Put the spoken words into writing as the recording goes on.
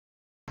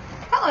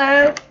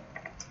Hello.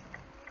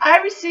 I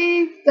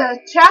received the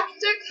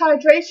Chapstick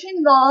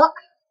Hydration Lock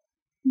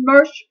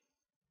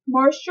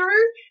Moisture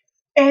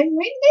and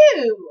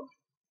Renew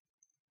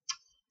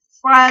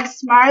from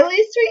Smiley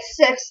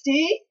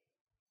 360.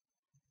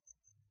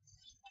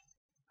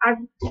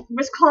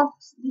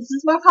 This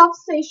is my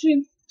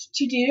compensation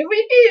to do a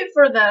review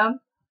for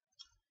them.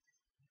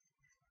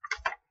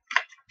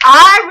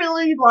 I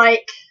really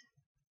like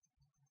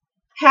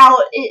how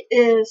it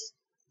is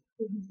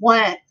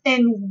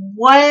in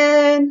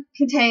one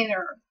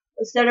container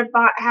instead of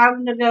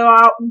having to go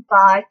out and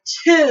buy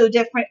two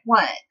different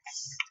ones.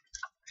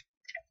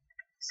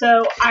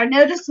 So I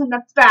noticed in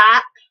the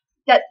back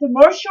that the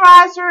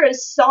moisturizer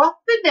is soft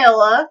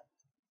vanilla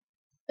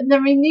and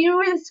the Renew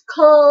is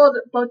called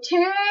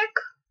Botanic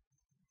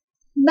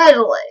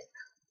Metallic.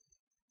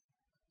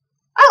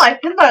 I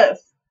like them both.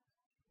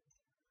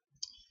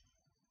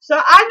 So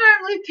I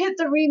normally put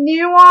the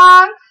Renew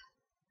on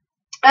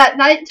at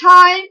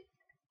nighttime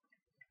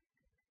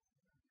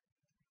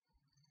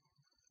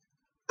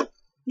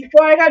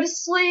before I go to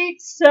sleep,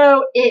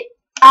 so it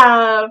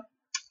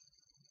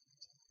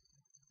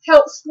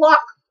helps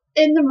lock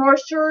in the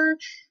moisture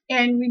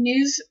and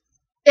renews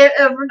it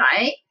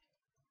overnight.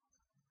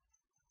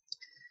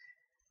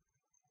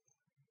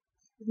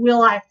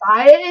 Will I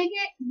buy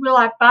it?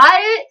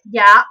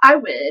 Yeah, I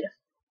would.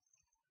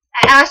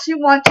 I actually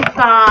want to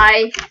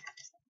buy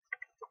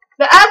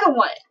the other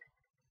one,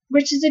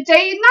 which is a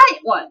day and night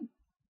one.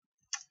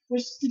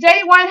 Which the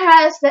day one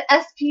has the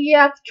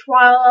SPF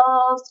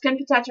 12 skin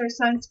protector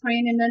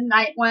sunscreen, and the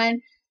night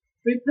one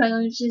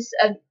replenishes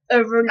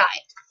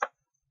overnight.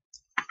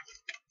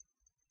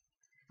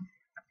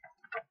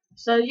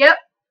 So yep,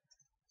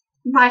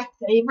 my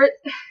favorite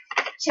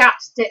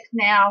chapstick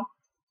now.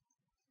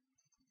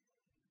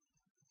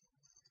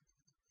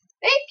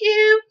 Thank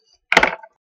you.